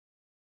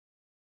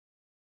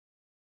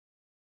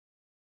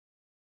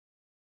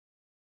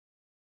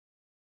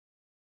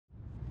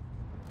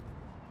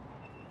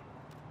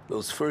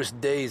Those first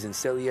days in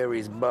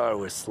Salieri's bar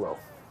were slow.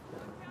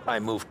 I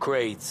moved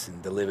crates and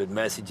delivered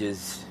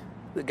messages.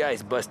 The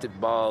guys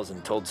busted balls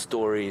and told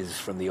stories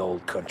from the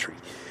old country.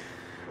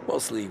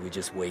 Mostly, we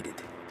just waited.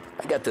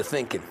 I got to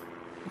thinking,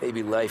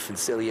 maybe life in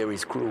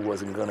Salieri's crew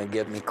wasn't gonna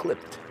get me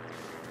clipped.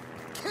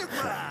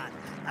 Come on!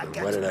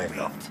 But what did I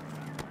know?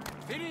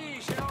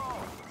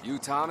 You,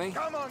 Tommy?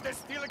 Come on, there's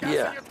still a gas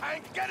Yeah. in your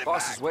tank. Get it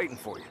Boss back. is waiting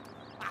for you.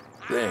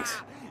 Thanks.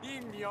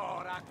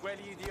 Ignora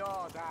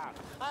quell'idiota!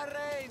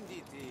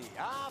 Arrenditi!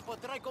 Ah,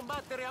 potrai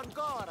combattere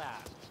ancora!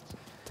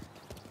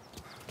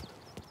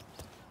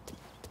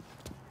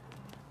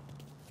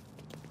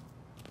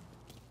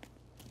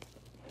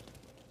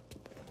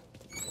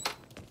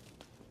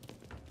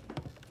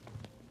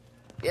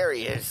 There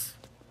he is.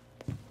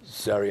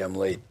 Sorry I'm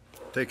late.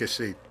 Take a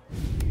seat.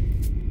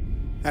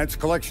 And it's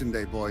collection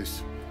day,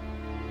 boys.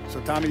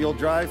 So Tommy, you'll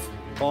drive.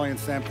 Paulie and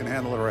Sam can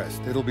handle the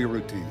rest. It'll be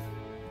routine.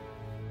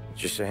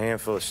 Just a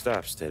handful of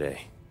stops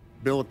today.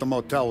 Bill at the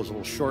motel was a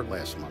little short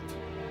last month.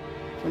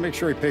 So make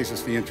sure he pays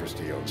us the interest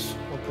he owes.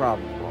 No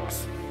problem,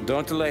 boss.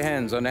 Don't lay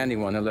hands on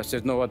anyone unless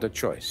there's no other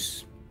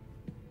choice.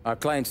 Our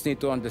clients need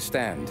to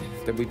understand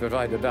that we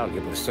provide a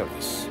valuable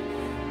service.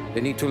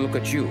 They need to look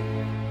at you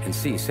and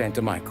see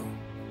Santa Michael.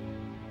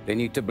 They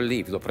need to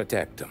believe you'll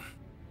protect them.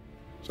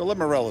 So let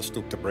Morella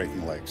stoop to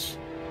breaking legs.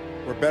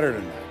 We're better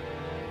than that.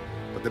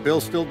 But the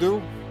bills still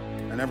due,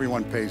 and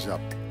everyone pays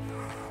up.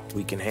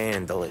 We can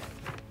handle it.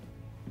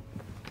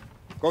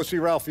 Go see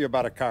Ralphie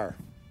about a car.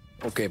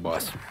 Okay,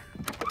 boss.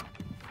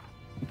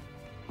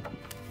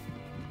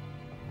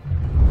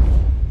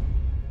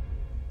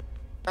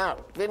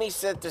 Oh, Vinny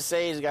sent to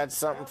say he's got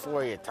something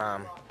for you,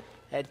 Tom.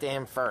 Head to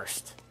him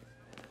first.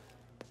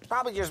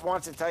 Probably just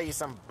wants to tell you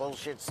some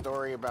bullshit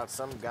story about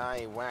some guy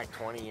he whacked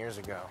 20 years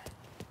ago.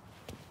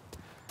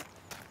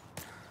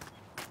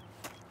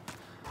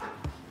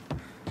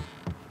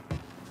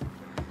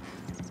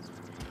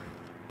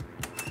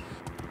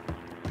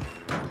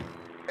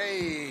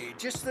 Hey,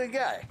 just the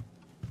guy.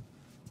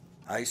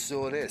 I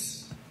saw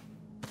this,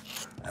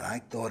 and I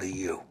thought of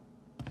you.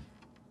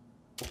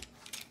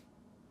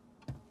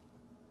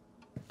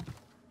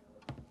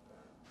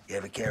 You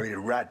ever carried a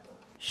rat?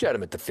 Shot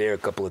him at the fair a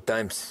couple of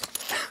times.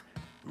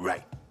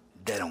 Right.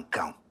 That don't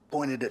count.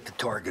 Pointed at the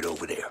target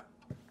over there.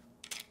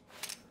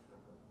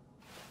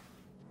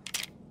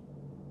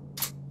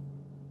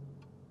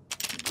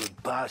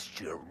 Good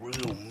posture,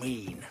 real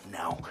mean.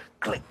 Now,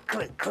 click,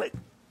 click, click.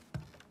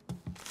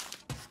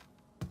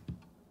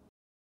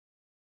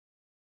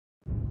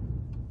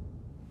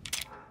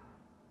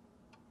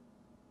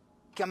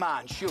 Come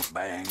on, shoot.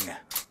 Bang.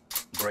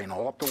 Brain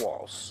all up the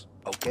walls.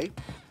 Okay,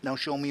 now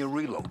show me a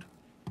reload.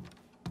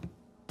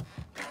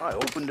 I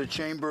open the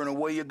chamber and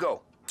away you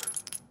go.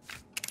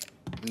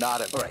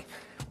 Not it. All right.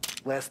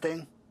 Last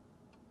thing,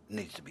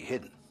 needs to be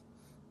hidden.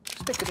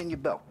 Stick it in your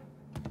belt.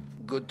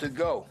 Good to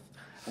go.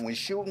 And when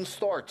shooting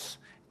starts,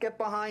 get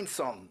behind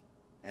something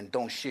and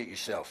don't shit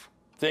yourself.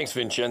 Thanks,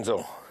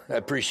 Vincenzo. I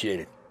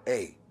appreciate it.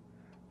 Hey,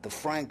 the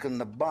Frank and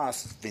the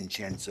boss,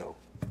 Vincenzo.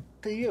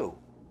 To you,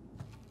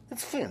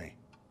 it's Finny.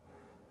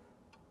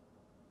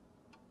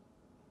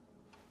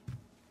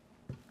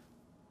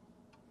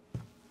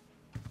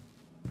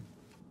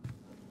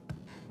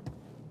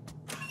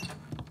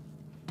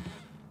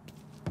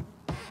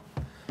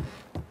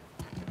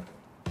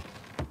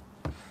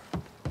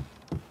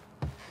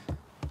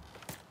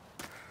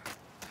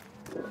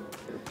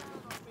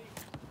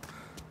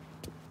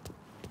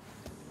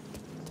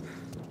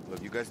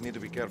 Look, you guys need to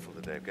be careful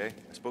today, okay?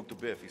 I spoke to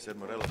Biff. He said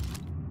Morello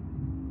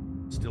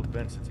still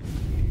bent since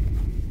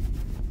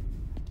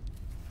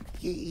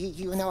he...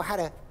 You know how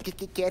to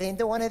get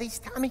into one of these,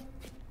 Tommy?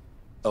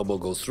 Elbow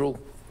goes through,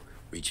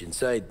 reach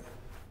inside.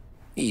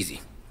 Easy.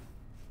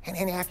 And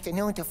in the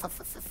afternoon to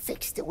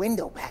fix the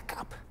window back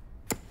up.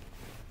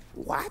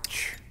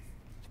 Watch.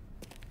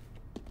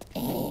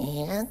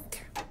 And...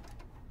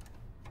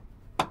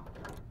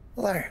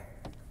 learn.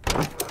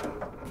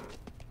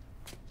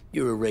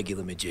 You're a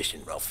regular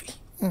magician, Ralphie.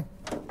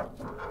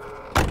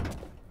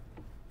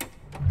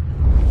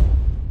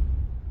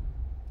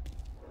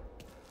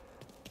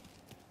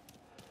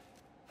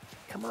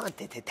 Come on,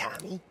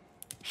 Tommy.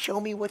 Show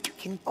me what you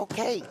can...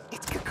 Okay,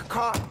 it's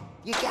car.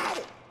 You got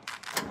it.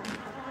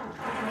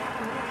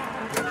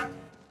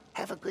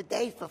 Have a good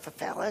day,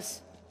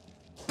 fellas.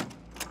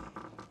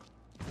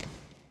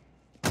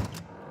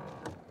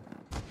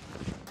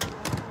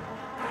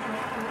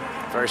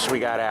 First we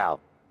got Al.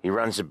 He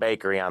runs a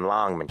bakery on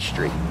Longman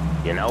Street.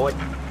 You know it?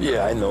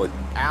 Yeah, I know it.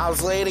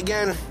 Al's late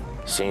again?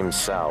 Seems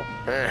so.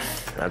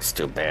 That's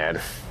too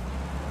bad.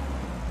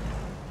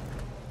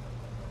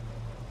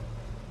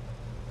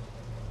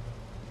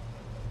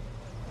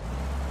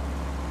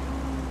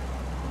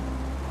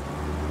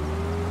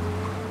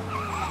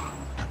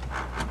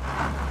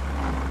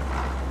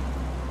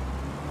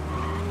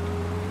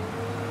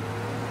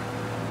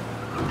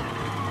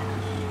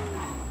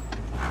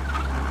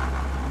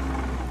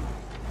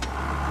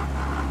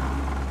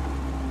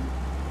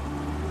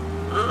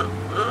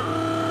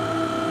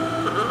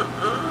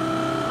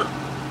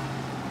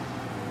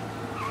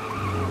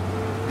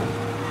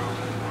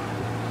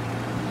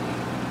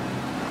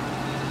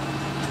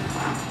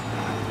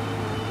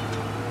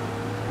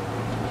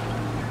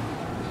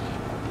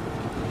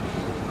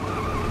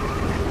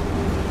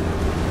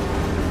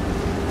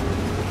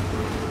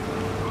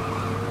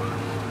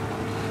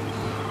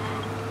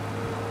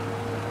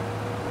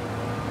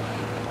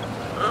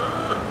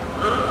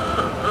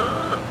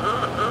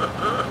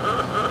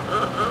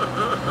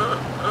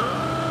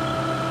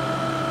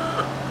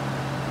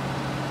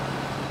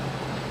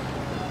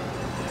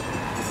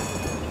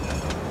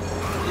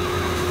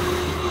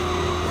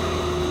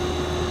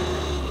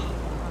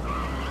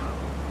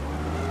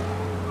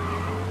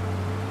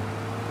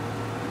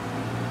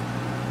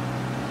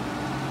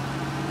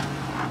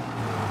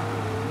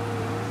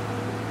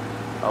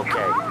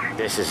 Okay,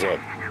 this is it.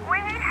 We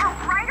need help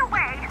right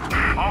away.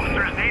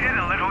 Officers needed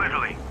in Little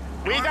Italy.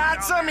 We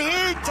got some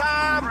heat,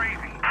 Tom! Crazy.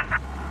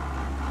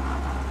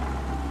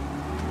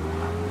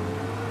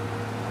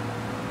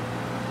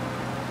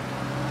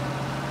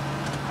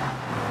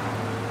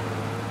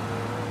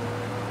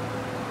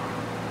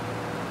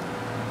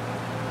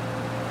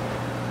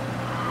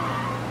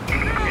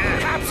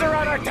 Cops are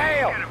on our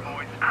tail! Get it,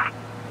 boys.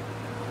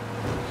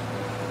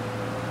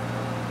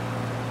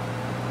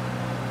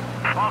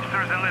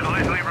 Officers in Little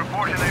Italy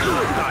reporting they were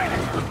outside.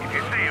 If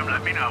you see them,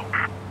 let me know.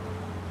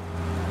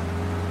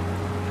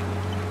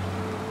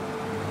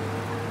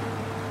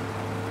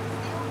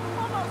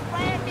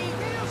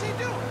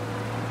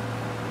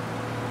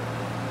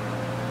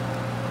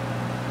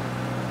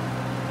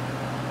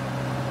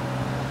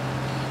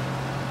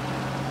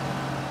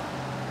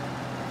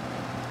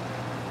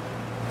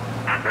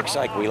 Looks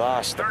like we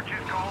lost them. Search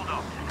is called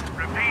up.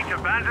 Repeat,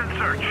 abandoned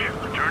search.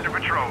 Return to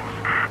patrols.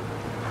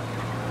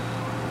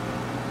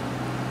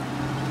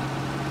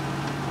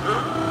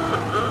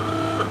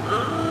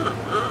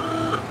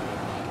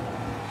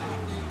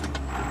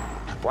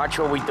 Watch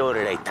what we do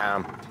today,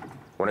 Tom.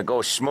 When it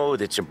goes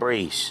smooth, it's a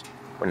breeze.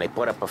 When they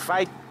put up a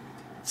fight,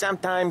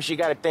 sometimes you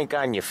gotta think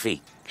on your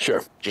feet.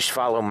 Sure. Just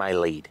follow my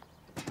lead.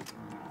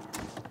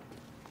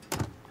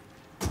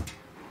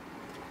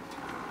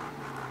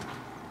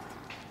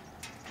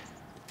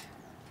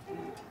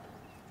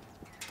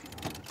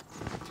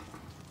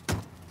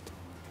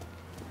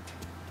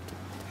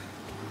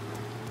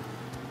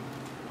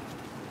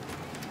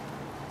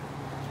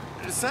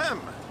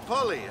 Sam,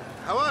 Polly,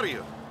 how are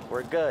you?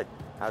 We're good.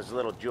 How's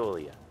little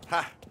Julia?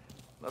 Ha!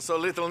 Not so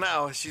little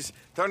now. She's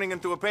turning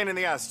into a pain in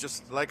the ass,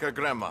 just like her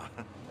grandma.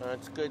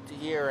 That's good to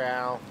hear,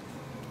 Al.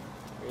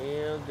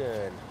 Real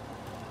good.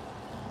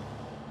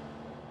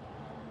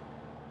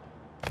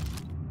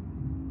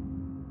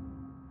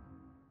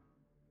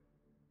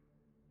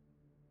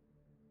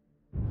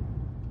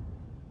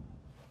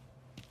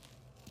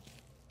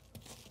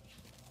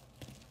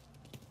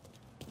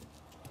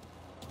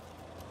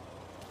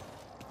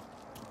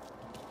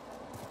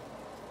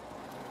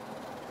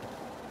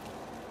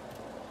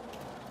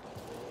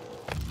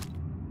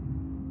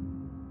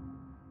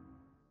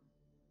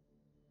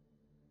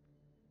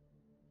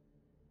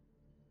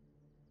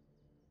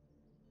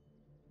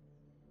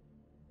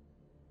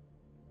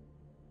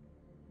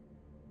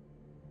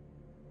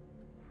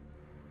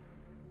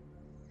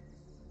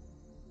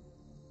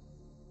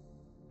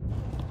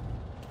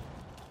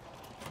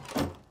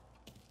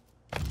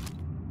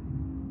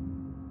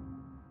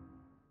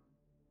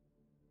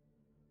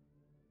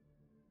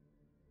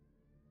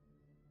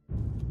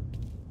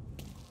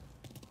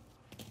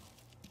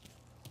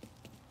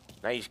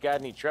 Now, you got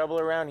any trouble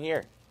around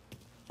here?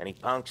 Any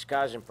punks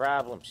causing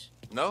problems?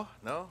 No.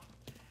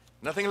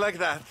 Nothing like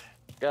that.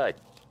 Good.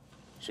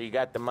 So you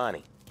got the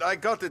money? I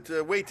got it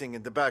waiting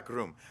in the back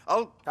room.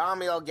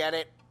 Tommy'll get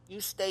it. You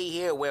stay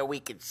here where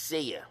we can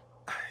see you.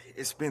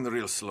 It's been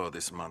real slow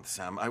this month,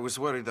 Sam. I was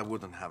worried I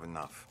wouldn't have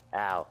enough.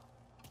 Al,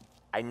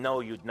 I know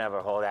you'd never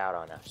hold out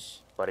on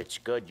us, but it's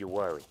good you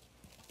worry.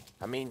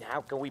 I mean,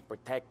 how can we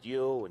protect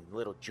you and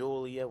little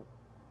Julia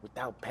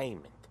without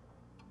payment?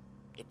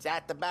 It's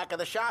at the back of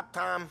the shop,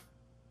 Tom.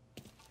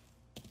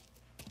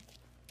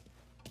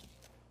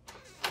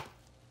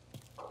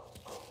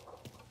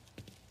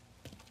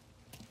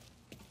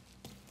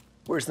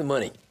 Where's the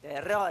money?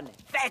 Terrone,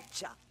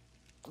 feccia!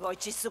 Voi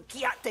ci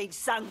succhiate il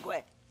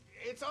sangue!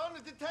 It's on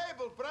the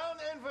table, brown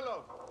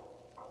envelope.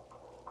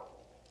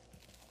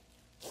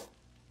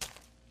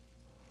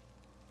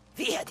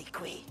 Via di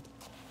qui!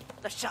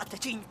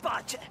 Lasciateci in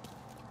pace!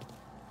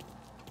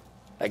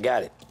 I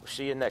got it. We'll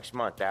see you next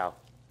month, Al.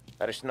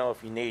 Let us know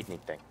if you need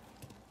anything.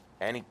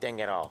 Anything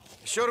at all.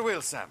 Sure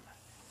will, Sam.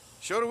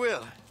 Sure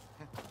will.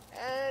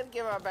 And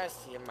give our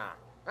best to your mom,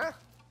 huh?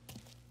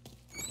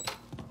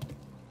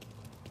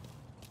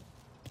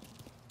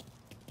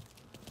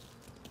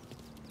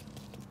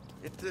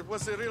 It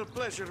was a real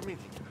pleasure meeting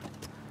you.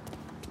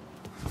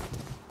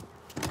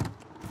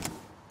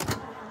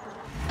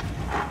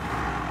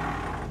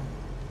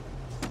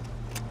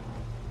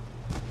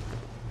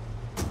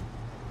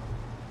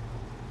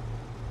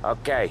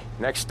 Okay,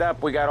 next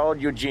up, we got old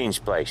Eugene's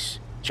place.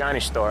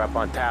 China store up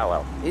on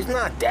Tallow. He's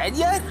not dead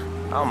yet?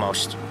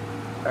 Almost.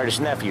 Heard his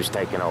nephew's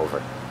taking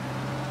over.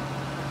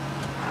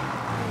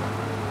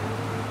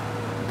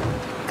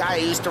 Guy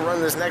who used to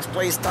run this next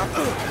place, Tom.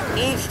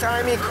 Each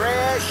time you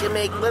crash, you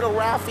make little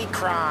Ralphie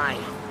cry.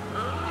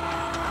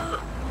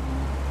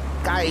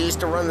 Guy who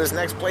used to run this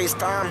next place,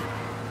 Tom.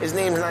 His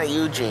name's not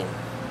Eugene.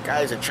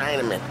 Guy's a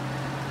Chinaman.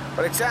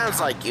 But it sounds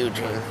like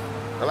Eugene.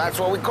 Well, that's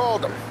what we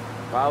called him.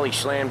 Polly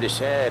slammed his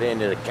head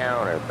into the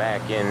counter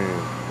back in,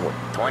 what,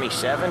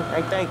 27,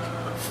 I think?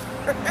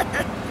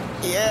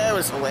 Yeah, it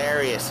was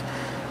hilarious.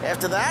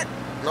 After that,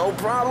 no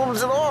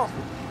problems at all.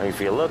 If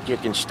you look, you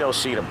can still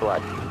see the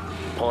blood.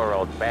 Poor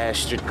old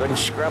bastard couldn't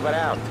scrub it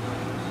out.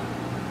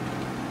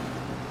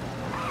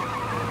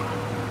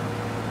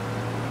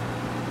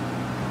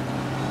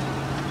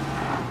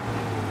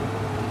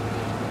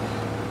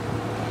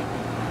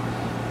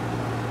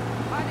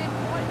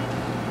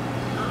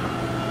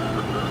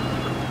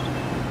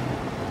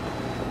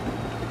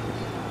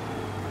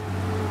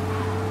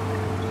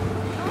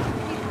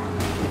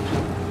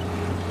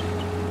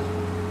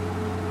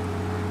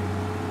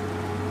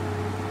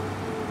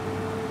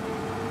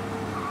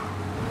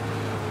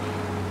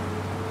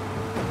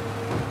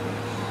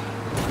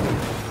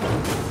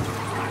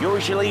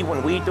 Usually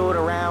when we do the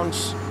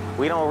rounds,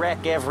 we don't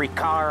wreck every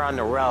car on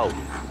the road.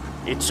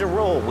 It's a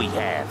rule we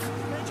have.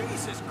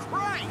 Jesus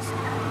Christ!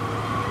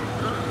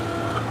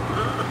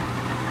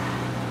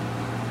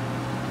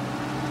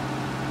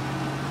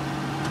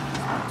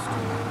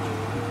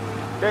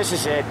 This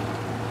is it.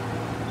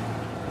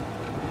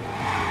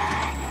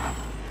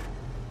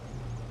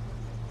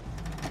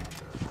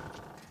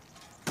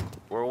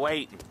 We're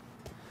waiting,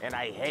 and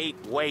I hate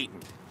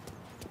waiting.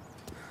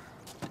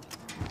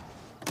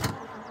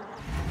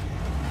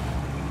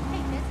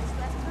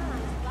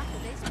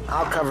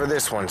 I'll cover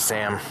this one,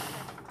 Sam.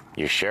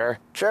 You sure?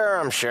 Sure,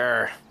 I'm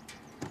sure.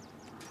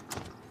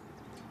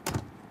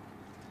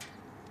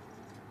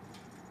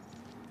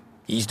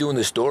 He's doing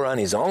the store on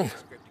his own?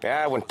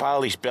 Yeah, when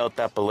Polly's built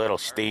up a little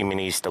steam, he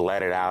needs to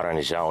let it out on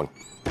his own.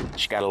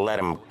 Just gotta let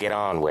him get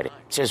on with it.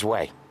 It's his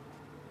way.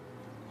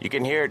 You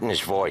can hear it in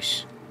his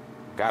voice.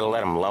 Gotta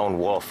let him lone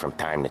wolf from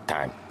time to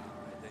time.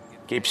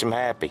 Keeps him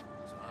happy.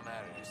 So I'm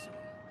out of here soon.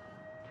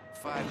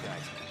 5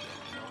 guys can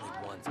do it.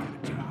 Only one's got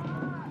a job.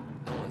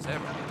 No one's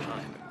ever on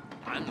time.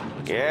 I'm the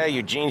one. Yeah,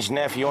 Eugene's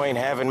nephew ain't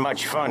having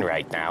much fun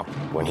right now.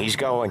 When he's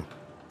going,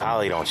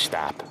 Polly don't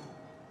stop.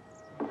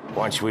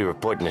 Once we were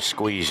putting a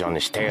squeeze on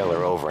this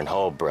tailor over in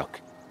Holbrook.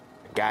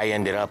 The guy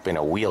ended up in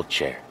a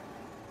wheelchair.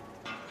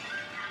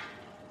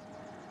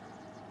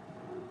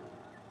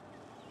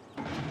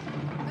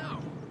 No,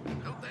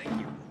 thank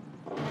you.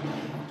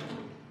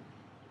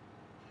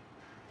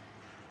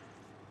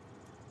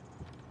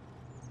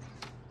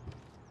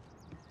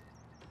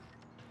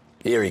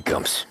 Here he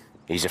comes.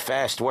 He's a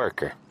fast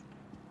worker.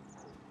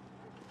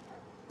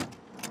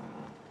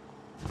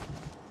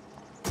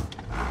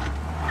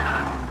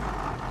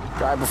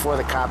 Drive before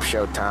the cop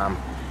show, Tom.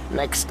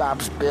 Next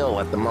stop's Bill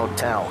at the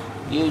motel.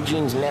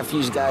 Eugene's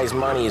nephew's guy's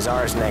money is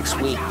ours next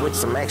week, with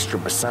some extra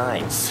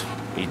besides.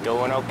 He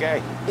doing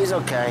okay? He's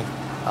okay.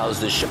 How's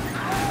the shop?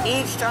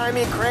 Each time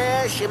you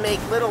crash, you make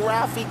little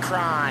Ralphie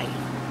cry.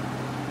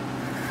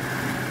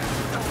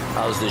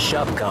 How's the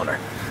shop counter?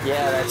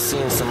 Yeah, that's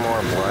seen some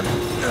more blood.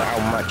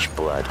 How much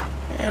blood?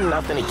 And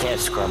nothing he can't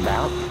scrub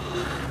out.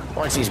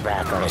 Once he's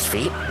back on his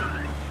feet.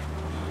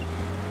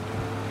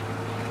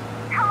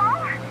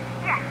 Hello?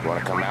 Yes.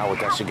 Wanna come out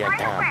with us again, Right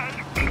Tom? away.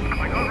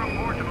 I got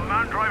reports of a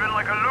man driving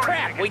like a lunatic.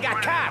 Crap, we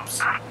got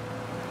cops!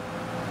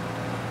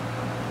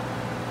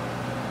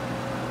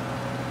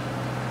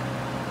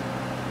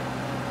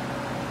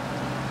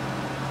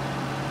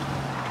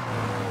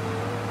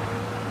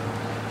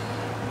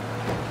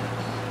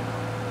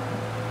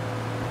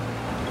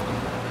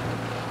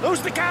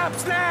 Who's the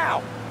cops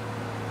now?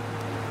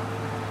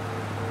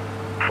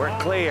 We're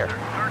clear.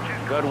 Search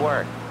is Good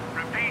work.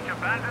 Repeat,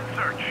 abandoned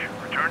search.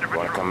 Return to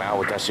Wanna patrol. come out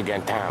with us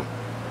again, Tom?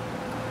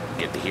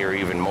 Get to hear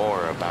even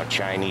more about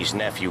Chinese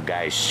nephew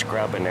guys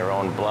scrubbing their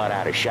own blood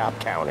out of shop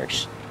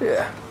counters.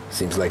 Yeah,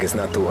 seems like it's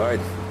not too hard.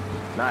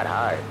 Not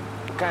hard.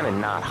 Kinda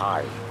not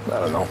hard. I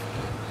don't know.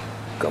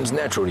 Comes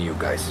natural to you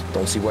guys.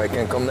 Don't see why it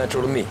can't come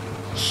natural to me.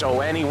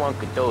 So anyone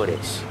could do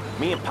this.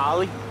 Me and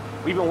Polly,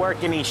 we've been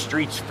working these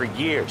streets for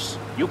years.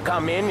 You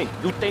come in and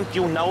you think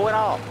you know it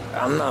all.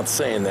 I'm not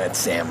saying that,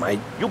 Sam.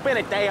 You've been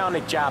a day on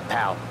the job,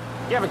 pal.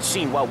 You haven't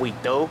seen what we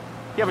do.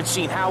 You haven't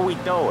seen how we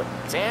do it.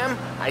 Sam,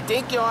 I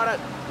think you oughta...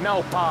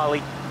 No,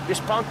 Polly. This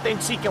punk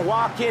thinks he can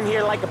walk in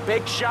here like a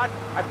big shot.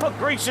 I put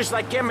greasers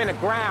like him in the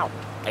ground.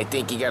 I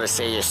think you gotta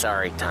say you're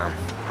sorry, Tom.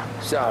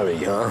 Sorry,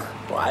 huh?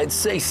 Well, I'd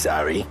say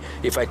sorry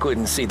if I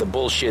couldn't see the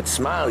bullshit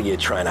smile you're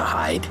trying to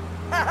hide.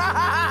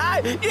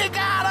 You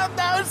got him,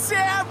 though,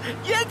 Sam!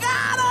 You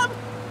got him!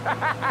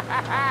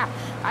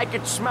 I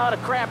could smell the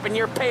crap in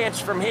your pants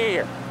from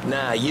here.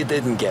 Nah, you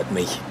didn't get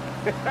me.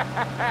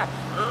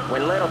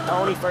 When little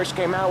Tony first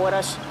came out with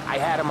us, I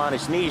had him on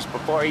his knees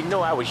before he knew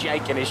I was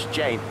yanking his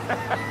chain.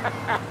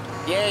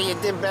 Yeah, you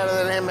did better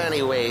than him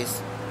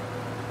anyways.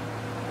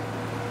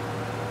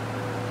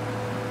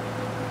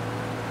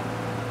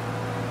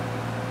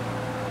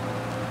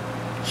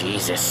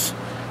 Jesus,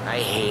 I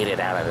hate it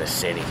out of the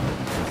city. I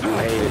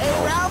hate it Hey,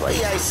 most Ralphie,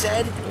 places. I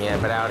said. Yeah,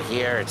 but out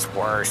here, it's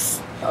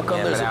worse. How come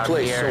Yeah, there's but a out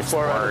place here, so it's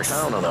far out of worse.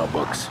 town on our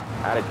books?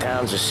 Out of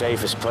town's the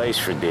safest place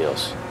for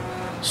deals.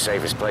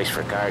 Safest place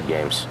for card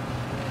games.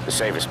 The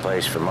safest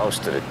place for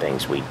most of the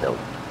things we do.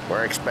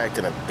 We're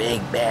expecting a big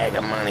bag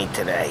of money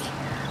today.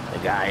 The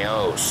guy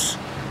owes.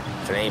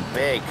 If it ain't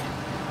big,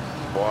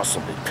 boss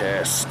will be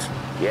pissed.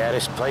 Yeah,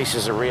 this place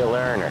is a real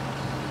earner.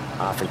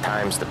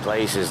 Oftentimes the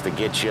places that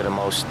get you the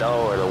most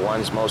dough are the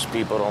ones most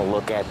people don't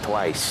look at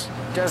twice.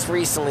 Just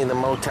recently, the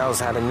motel's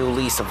had a new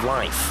lease of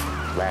life.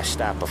 Last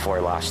stop before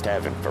Lost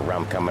Heaven for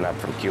rum coming up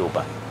from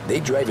Cuba.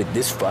 They drive it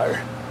this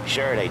far?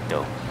 Sure they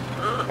do.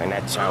 And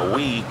that's how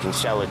we can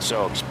sell it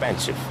so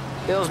expensive.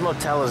 Bill's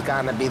Motel has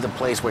gotten to be the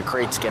place where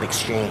crates get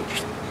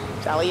exchanged.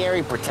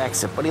 Salieri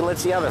protects it, but he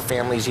lets the other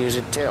families use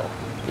it too.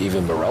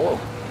 Even Morello?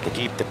 To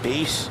keep the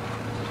peace?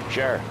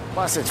 Sure.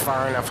 Plus, it's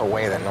far enough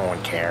away that no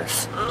one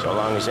cares. So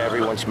long as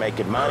everyone's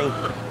making money,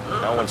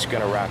 no one's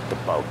gonna rock the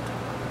boat.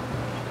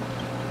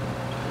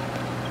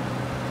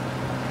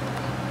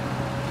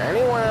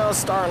 Anyone else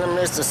starting to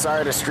miss the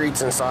sight of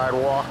streets and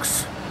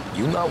sidewalks?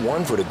 You not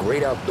one for the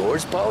great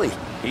outdoors, Paulie?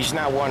 He's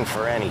not one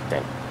for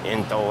anything.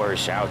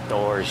 Indoors,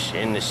 outdoors,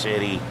 in the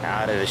city,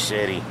 out of the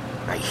city.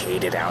 I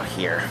hate it out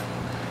here.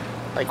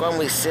 Like when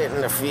we sit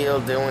in the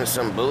field doing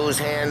some booze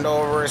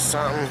handover or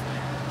something.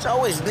 It's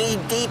always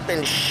knee-deep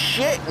in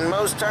shit, and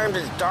most times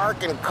it's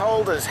dark and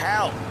cold as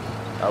hell.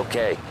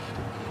 Okay,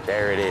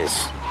 there it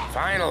is.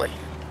 Finally.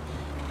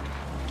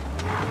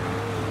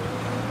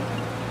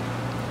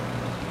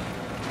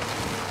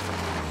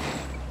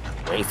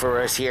 Wait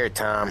for us here,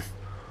 Tom.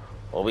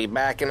 We'll be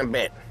back in a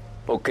bit.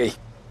 Okay.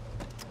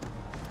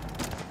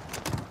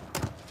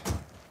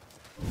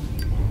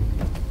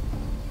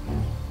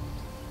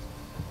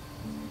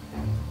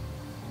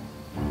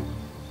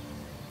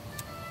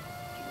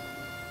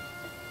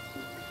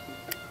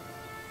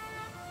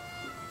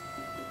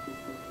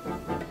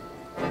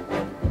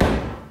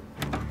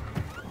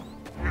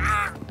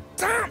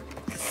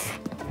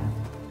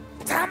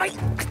 Tom, I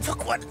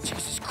took one.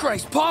 Jesus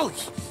Christ,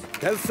 Paulie!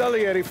 Tell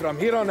Salieri from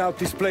here on out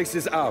this place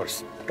is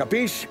ours.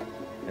 Capiche?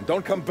 And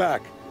don't come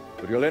back,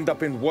 or you'll end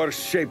up in worse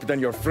shape than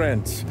your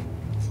friends.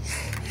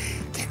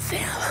 Get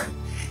Sam.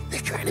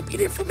 They're trying to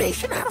beat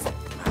information out of him.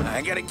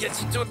 I gotta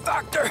get you to a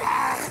doctor.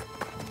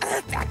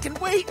 I can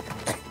wait.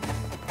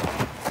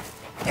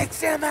 Get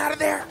Sam out of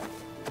there.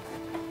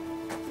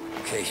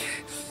 Okay.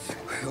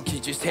 Okay,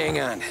 just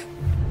hang on.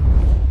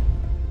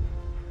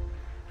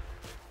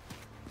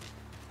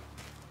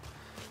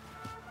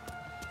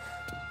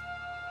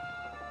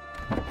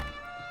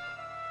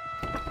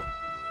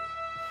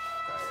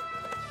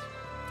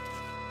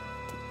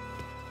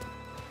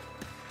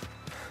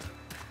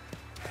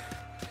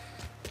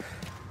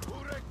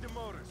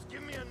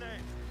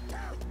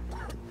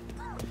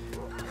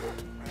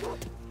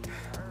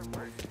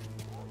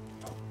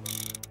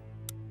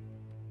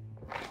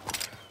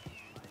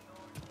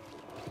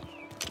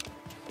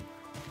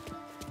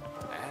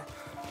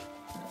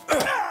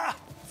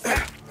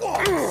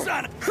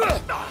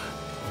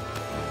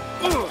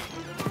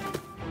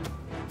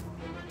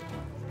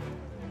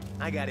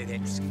 I got an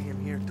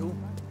ex-scam here, too.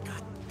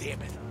 God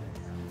damn it.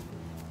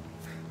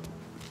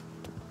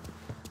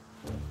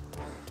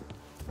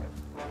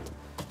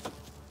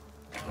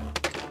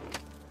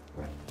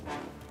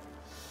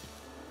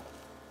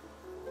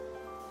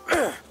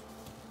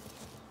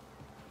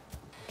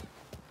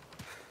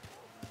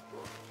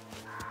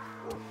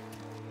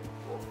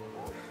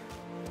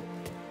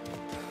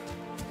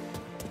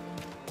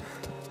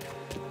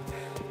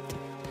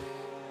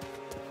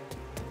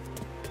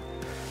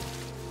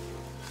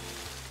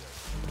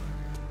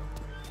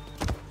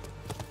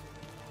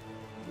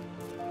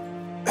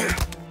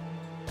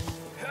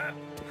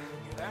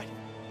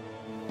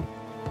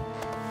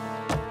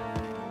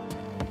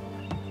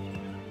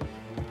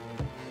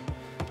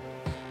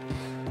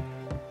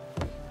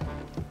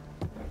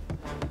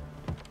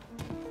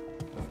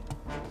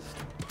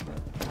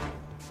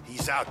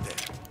 He's out there.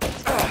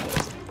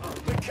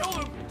 They killed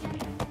him!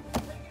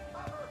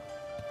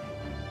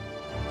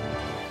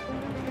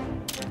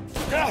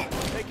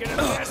 Taking a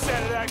mess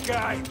out of that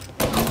guy!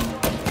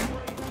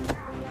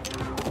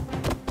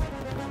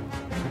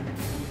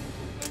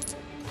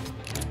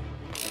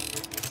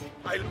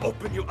 I'll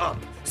open you up,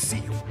 see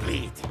you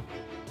bleed.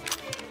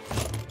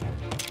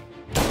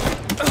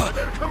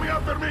 They're coming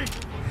after me!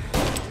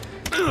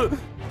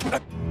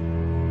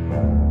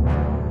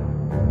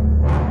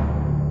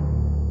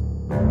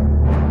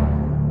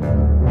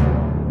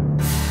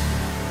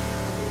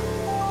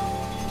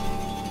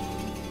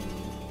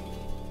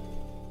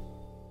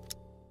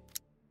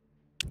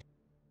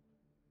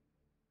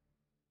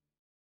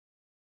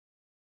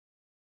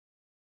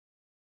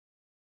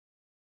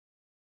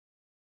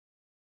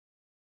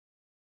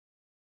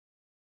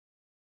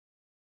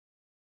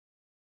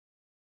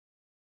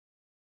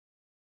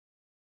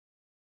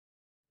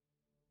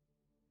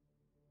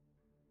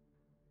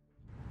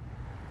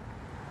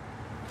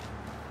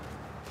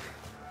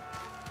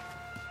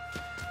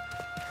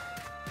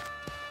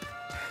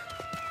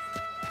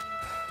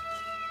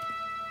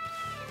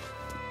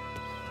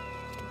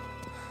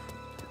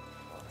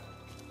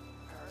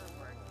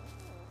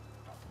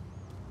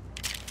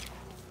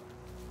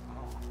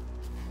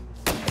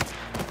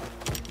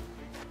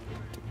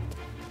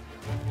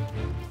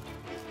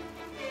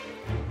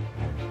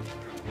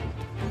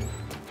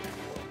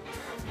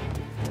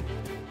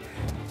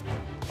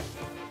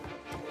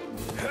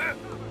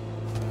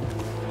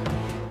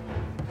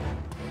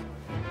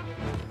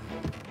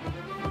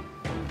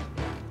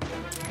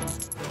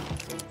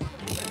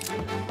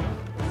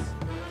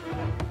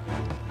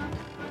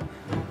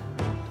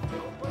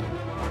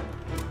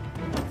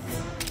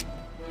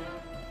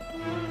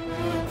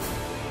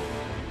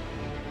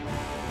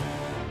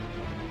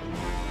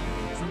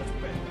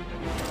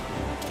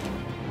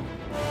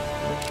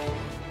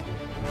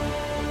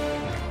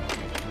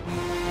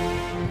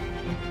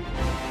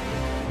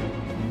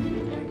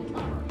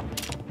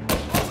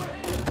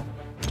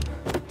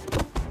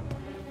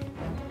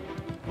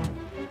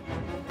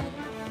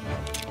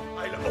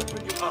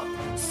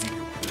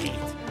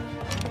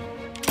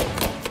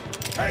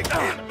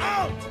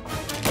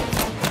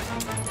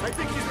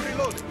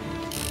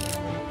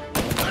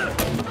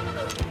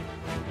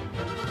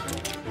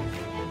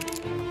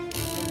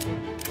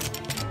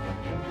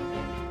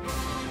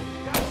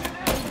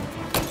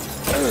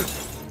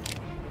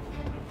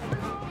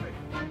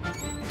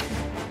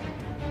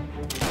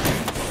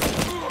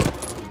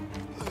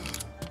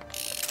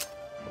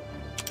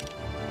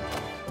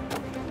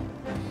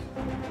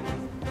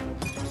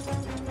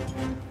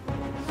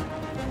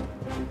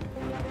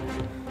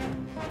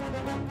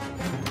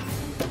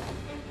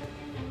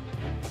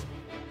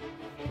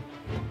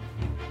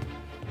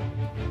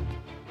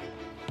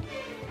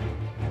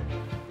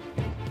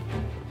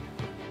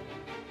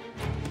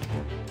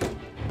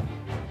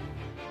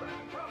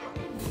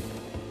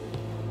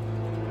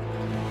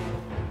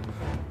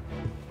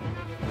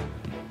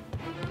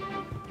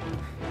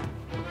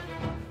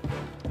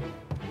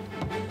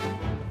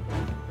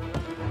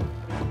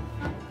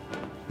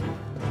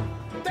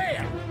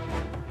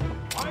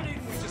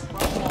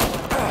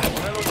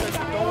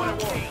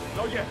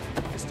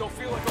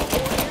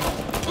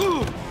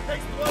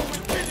 Next one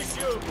will finish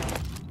you!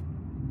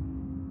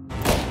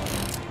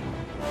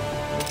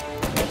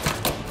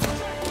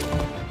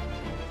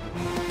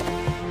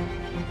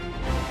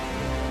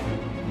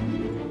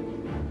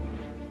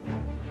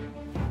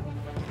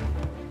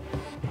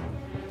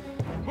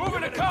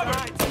 Moving to cover!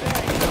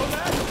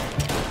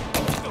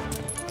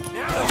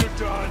 Now you're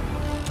done!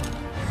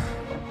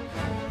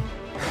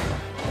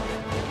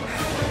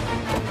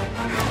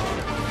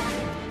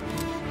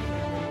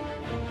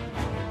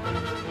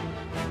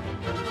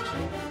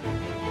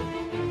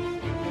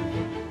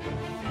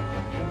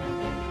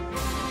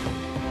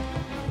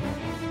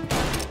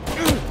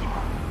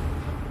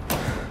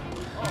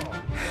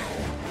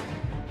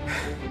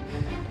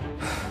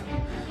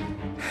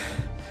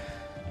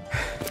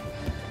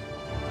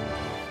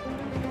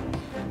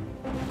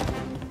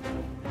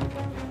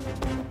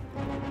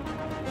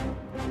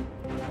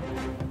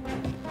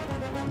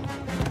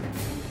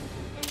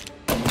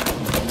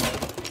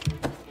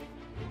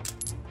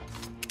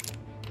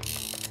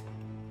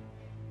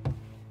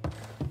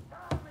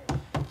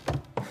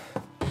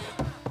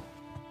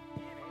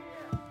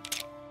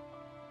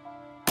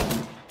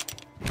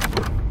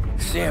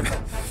 Sam,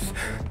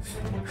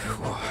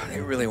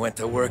 they really went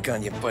to work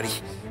on you, buddy.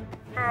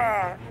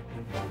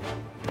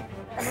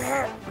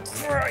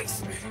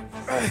 Christ.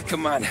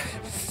 Come on,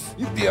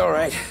 you'll be all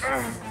right.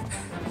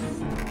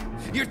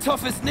 You're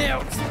tough as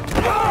nails.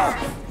 Oh,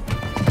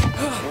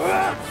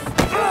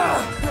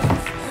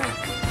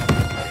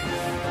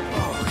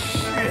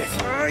 shit.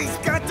 Oh, he's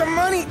got the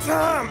money,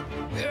 Tom!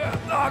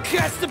 Oh,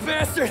 catch the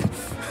bastard!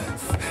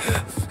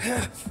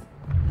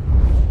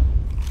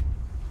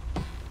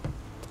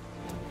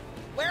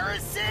 Where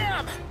is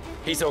Sam?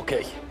 He's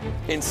okay.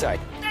 Inside.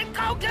 Then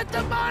go get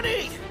the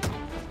money!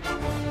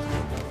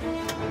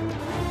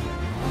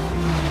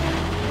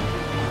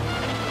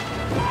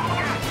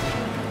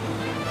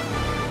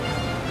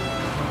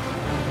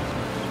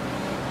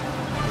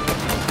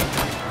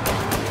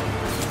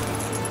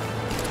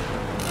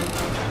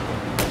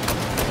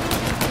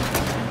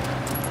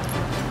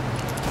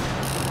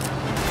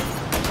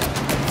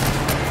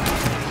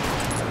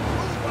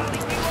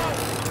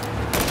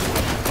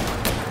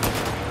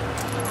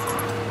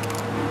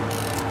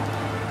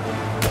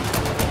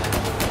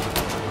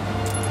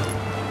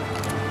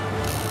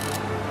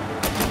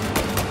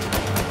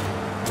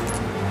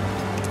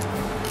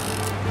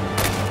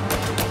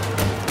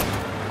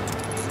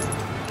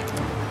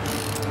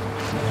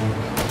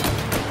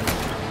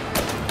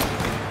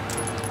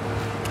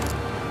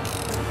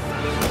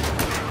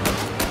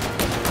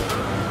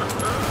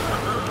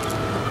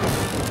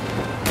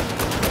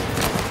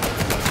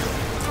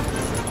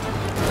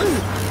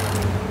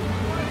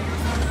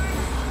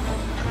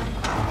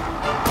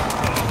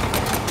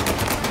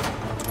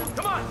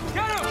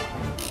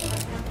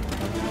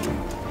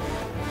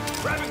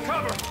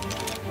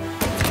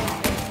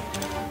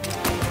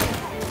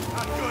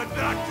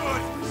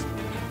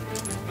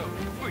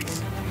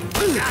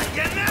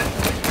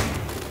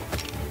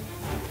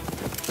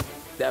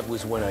 That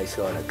was when I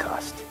saw the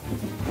cost.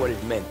 What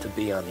it meant to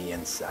be on the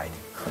inside.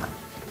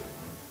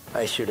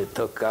 I should have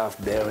took off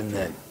there and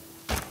then.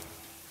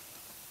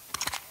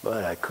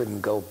 But I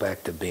couldn't go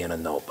back to being a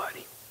nobody.